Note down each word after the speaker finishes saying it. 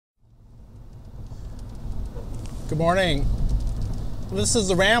Good morning. This is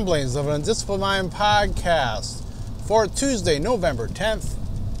the Ramblings of an Undisciplined Mind podcast for Tuesday, November 10th,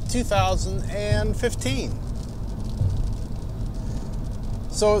 2015.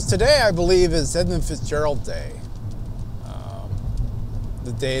 So today, I believe, is Edmund Fitzgerald Day.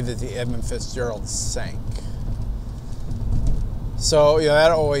 The day that the Edmund Fitzgerald sank. So,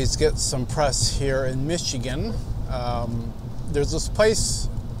 that always gets some press here in Michigan. There's this place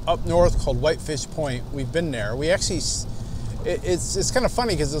up north called Whitefish Point. We've been there. We actually, it's kind of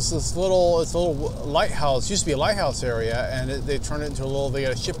funny because it's a little lighthouse. It used to be a lighthouse area, and they turned it into they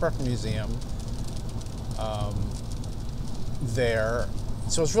got a shipwreck museum there.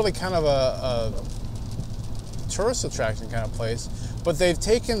 So it's really kind of a tourist attraction kind of place. But they've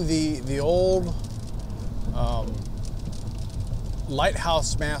taken the old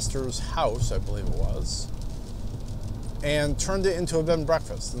lighthouse master's house, I believe it was, and turned it into a bed and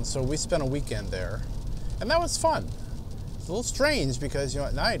breakfast. And so we spent a weekend there, and that was fun. It's a little strange because,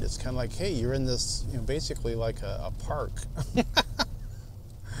 at night it's kind of like, hey, you're in this, basically like a park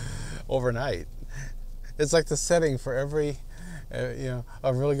overnight. It's like the setting for every, a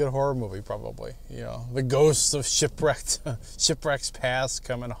really good horror movie, probably. The ghosts of shipwrecks past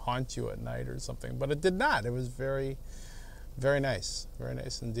come and haunt you at night or something. But it did not. It was very, very nice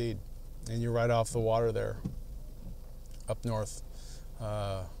indeed. And you're right off the water there, up north.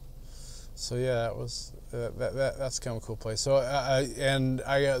 So yeah, it was that's kind of a cool place. So I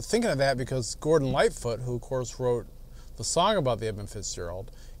thinking of that because Gordon Lightfoot, who of course wrote the song about the Edmund Fitzgerald,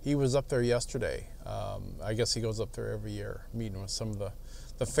 he was up there yesterday. I guess he goes up there every year, meeting with some of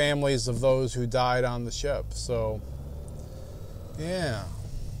the families of those who died on the ship. So yeah,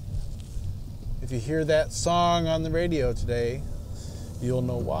 if you hear that song on the radio today, you'll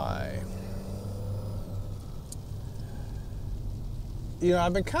know why.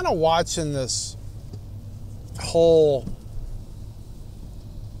 I've been kind of watching this whole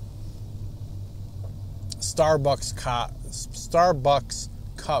Starbucks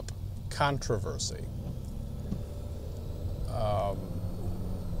cup controversy.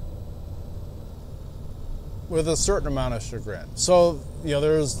 With a certain amount of chagrin. So,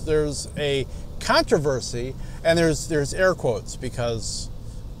 there's a controversy, and there's air quotes because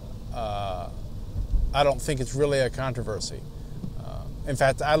I don't think it's really a controversy. In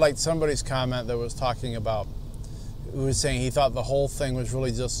fact, I liked somebody's comment that was talking about, who was saying he thought the whole thing was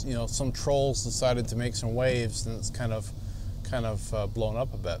really just, some trolls decided to make some waves, and it's kind of blown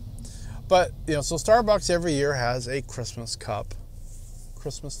up a bit. But, so Starbucks every year has a Christmas themed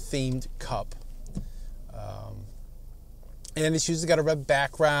cup. And it's usually got a red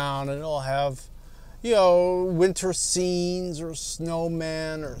background, and it'll have, winter scenes or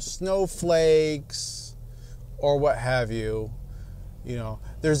snowmen or snowflakes or what have you.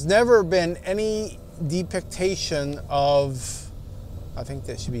 There's never been any depiction of, I think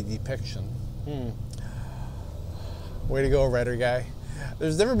that should be depiction. Way to go, writer guy.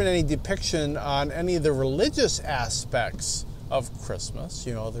 There's never been any depiction on any of the religious aspects of Christmas.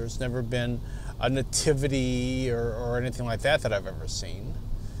 There's never been a nativity or anything like that I've ever seen.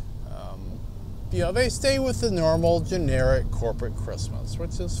 They stay with the normal, generic corporate Christmas,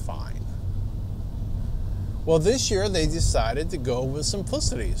 which is fine. Well, this year they decided to go with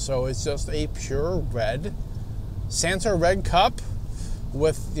simplicity. So it's just a pure red, Santa red cup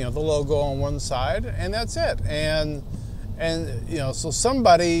with, the logo on one side, and that's it. And so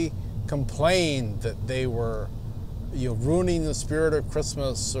somebody complained that they were, ruining the spirit of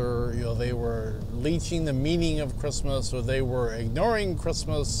Christmas, or, they were leeching the meaning of Christmas, or they were ignoring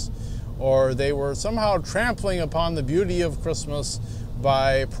Christmas, or they were somehow trampling upon the beauty of Christmas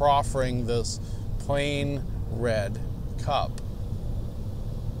by proffering this plain red cup.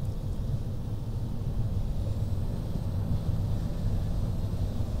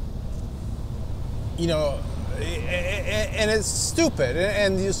 And it's stupid.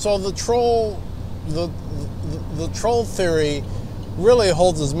 And so the troll theory really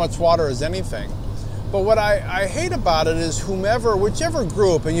holds as much water as anything. But what I hate about it is whichever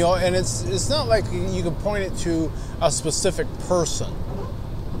group, and it's not like you can point it to a specific person.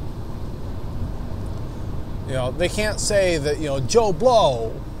 They can't say that, Joe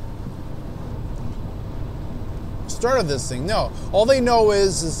Blow started this thing. No. All they know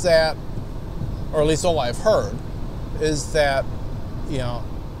is that, or at least all I've heard, is that,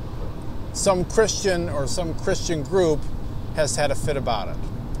 some Christian or some Christian group has had a fit about it.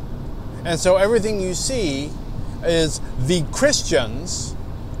 And so everything you see is the Christians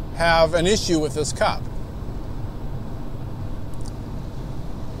have an issue with this cup.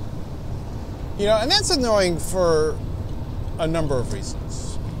 And that's annoying for a number of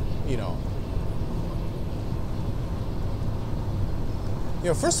reasons.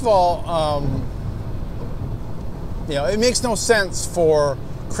 First of all, it makes no sense for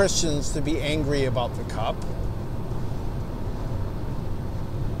Christians to be angry about the cup,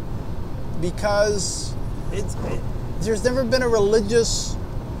 because there's never been a religious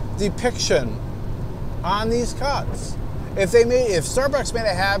depiction on these cups. If Starbucks made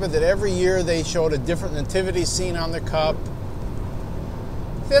a habit that every year they showed a different nativity scene on the cup,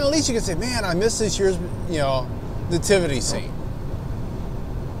 then at least you could say, man, I miss this year's, nativity scene.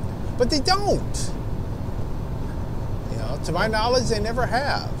 But they don't. To my knowledge, they never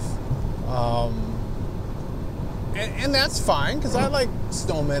have. And that's fine, because I like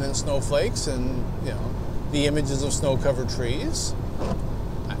snowmen and snowflakes and, the images of snow-covered trees.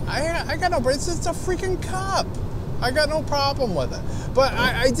 I got no brains. It's a freaking cup. I got no problem with it. But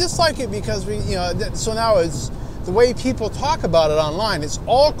I dislike it because so now it's the way people talk about it online. It's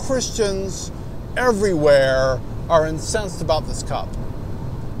all Christians everywhere are incensed about this cup.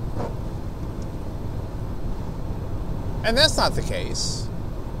 And that's not the case.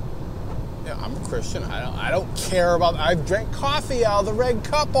 I'm a Christian. I don't care about. I've drank coffee out of the red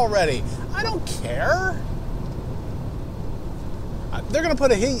cup already. I don't care. They're going to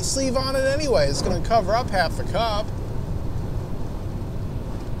put a heat sleeve on it anyway. It's going to cover up half the cup.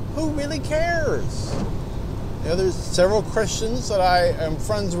 Who really cares? There's several Christians that I am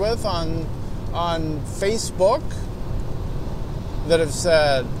friends with on Facebook that have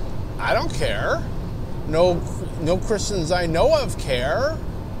said, I don't care. No Christians I know of care.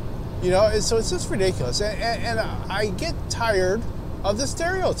 So it's just ridiculous. And I get tired of the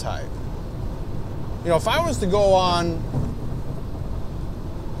stereotype. If I was to go on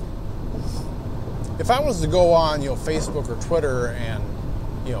Facebook or Twitter and,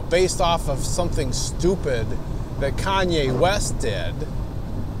 based off of something stupid that Kanye West did,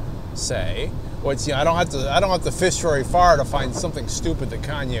 say, which, I don't have to fish very far to find something stupid that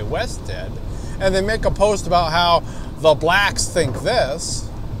Kanye West did, and then make a post about how the blacks think this,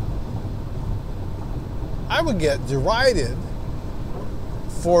 I would get derided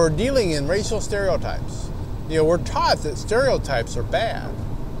for dealing in racial stereotypes. We're taught that stereotypes are bad.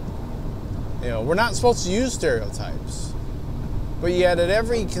 We're not supposed to use stereotypes. But yet at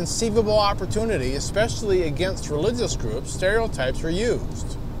every conceivable opportunity, especially against religious groups, stereotypes are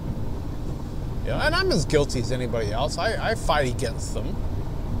used. And I'm as guilty as anybody else. I fight against them.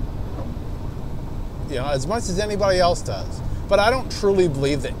 As much as anybody else does. But I don't truly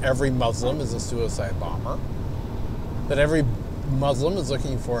believe that every Muslim is a suicide bomber. That every Muslim is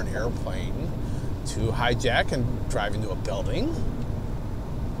looking for an airplane to hijack and drive into a building.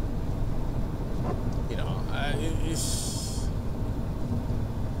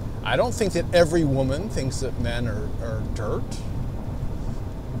 I don't think that every woman thinks that men are dirt.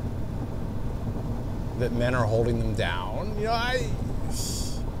 That men are holding them down. I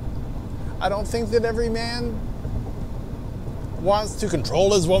don't think that every man wants to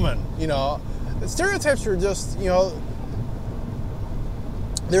control his woman. The stereotypes are just,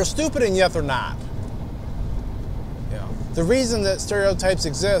 they're stupid and yet they're not. The reason that stereotypes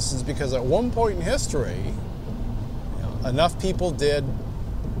exist is because at one point in history, enough people did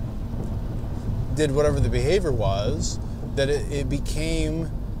whatever the behavior was that it became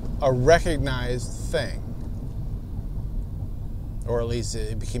a recognized thing. Or at least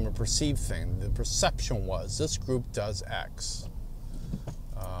it became a perceived thing. The perception was, this group does X.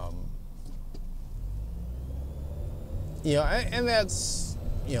 And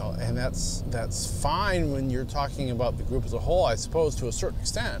that's fine when you're talking about the group as a whole, I suppose, to a certain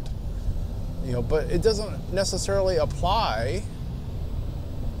extent. But it doesn't necessarily apply.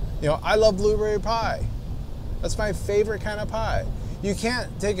 I love blueberry pie. That's my favorite kind of pie. You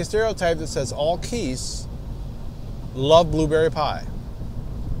can't take a stereotype that says all Keiths love blueberry pie.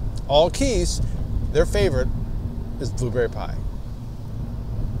 All Keiths, their favorite is blueberry pie.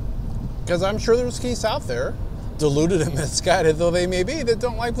 Because I'm sure there's Keiths out there, deluded and misguided though they may be, that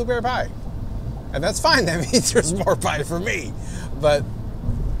don't like blueberry pie. And that's fine. That means there's more pie for me. But,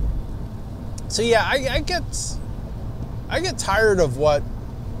 so yeah, I get tired of what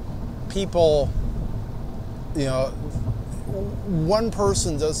people, one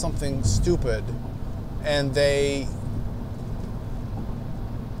person does something stupid and they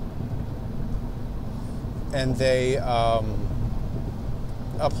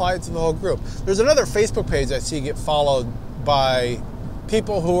apply it to the whole group. There's another Facebook page I see get followed by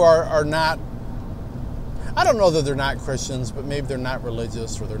people who are not, I don't know that they're not Christians, but maybe they're not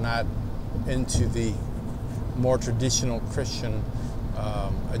religious or they're not into the more traditional Christian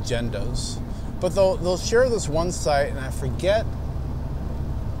agendas. But they'll share this one site, and I forget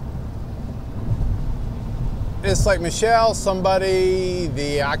it's like Michelle, somebody,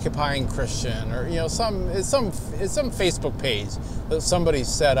 the occupying Christian, or it's some Facebook page that somebody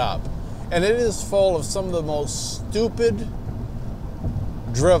set up, and it is full of some of the most stupid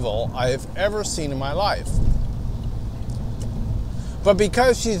drivel I've ever seen in my life. But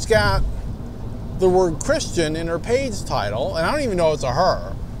because she's got the word Christian in her page title, and I don't even know it's a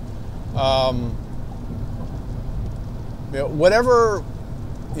her, whatever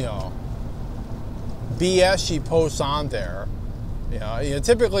BS she posts on there,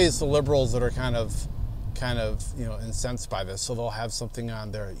 typically it's the liberals that are kind of incensed by this, so they'll have something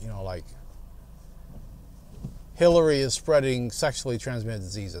on there, like Hillary is spreading sexually transmitted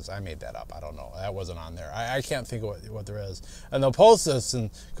diseases. I made that up. I don't know. That wasn't on there. I can't think of what there is. And they'll post this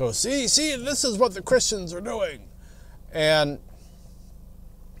and go, see, this is what the Christians are doing. And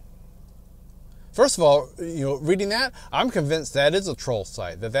first of all, reading that, I'm convinced that is a troll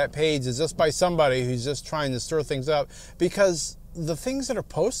site, that page is just by somebody who's just trying to stir things up, because the things that are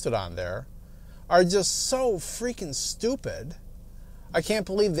posted on there are just so freaking stupid. I can't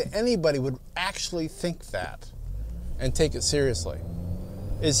believe that anybody would actually think that and take it seriously.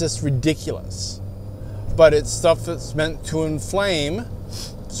 It's just ridiculous. But it's stuff that's meant to inflame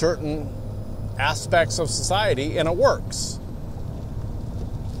certain aspects of society, and it works.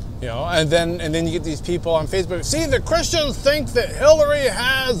 And then you get these people on Facebook, see, the Christians think that Hillary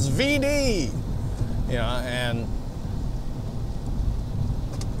has VD. And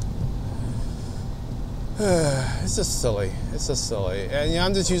it's just silly. It's just silly. And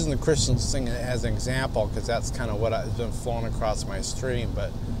I'm just using the Christians thing as an example, because that's kind of what has been flowing across my stream.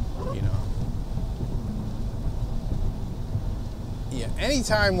 But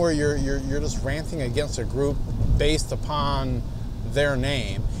anytime where you're just ranting against a group based upon their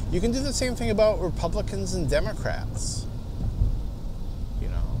name, you can do the same thing about Republicans and Democrats.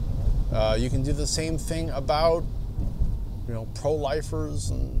 You can do the same thing about pro-lifers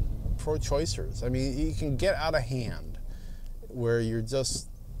and pro-choicers. I mean, you can get out of hand where you're just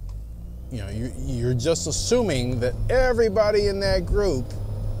you're just assuming that everybody in that group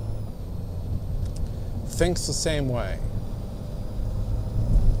thinks the same way,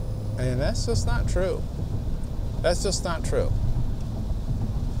 and that's just not true. That's just not true.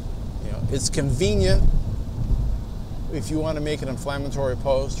 It's convenient if you want to make an inflammatory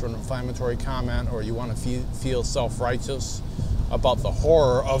post or an inflammatory comment, or you want to feel self-righteous about the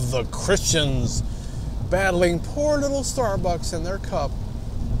horror of the Christians battling poor little Starbucks in their cup,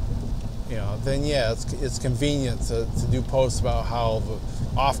 then yeah, it's convenient to do posts about how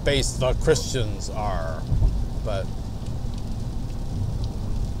off base the Christians are. But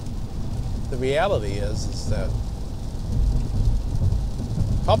the reality is that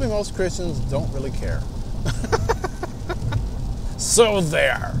probably most Christians don't really care. So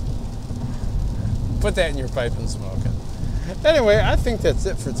there. Put that in your pipe and smoke it. Anyway, I think that's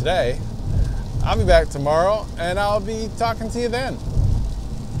it for today. I'll be back tomorrow, and I'll be talking to you then.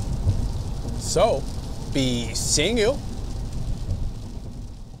 So, be seeing you.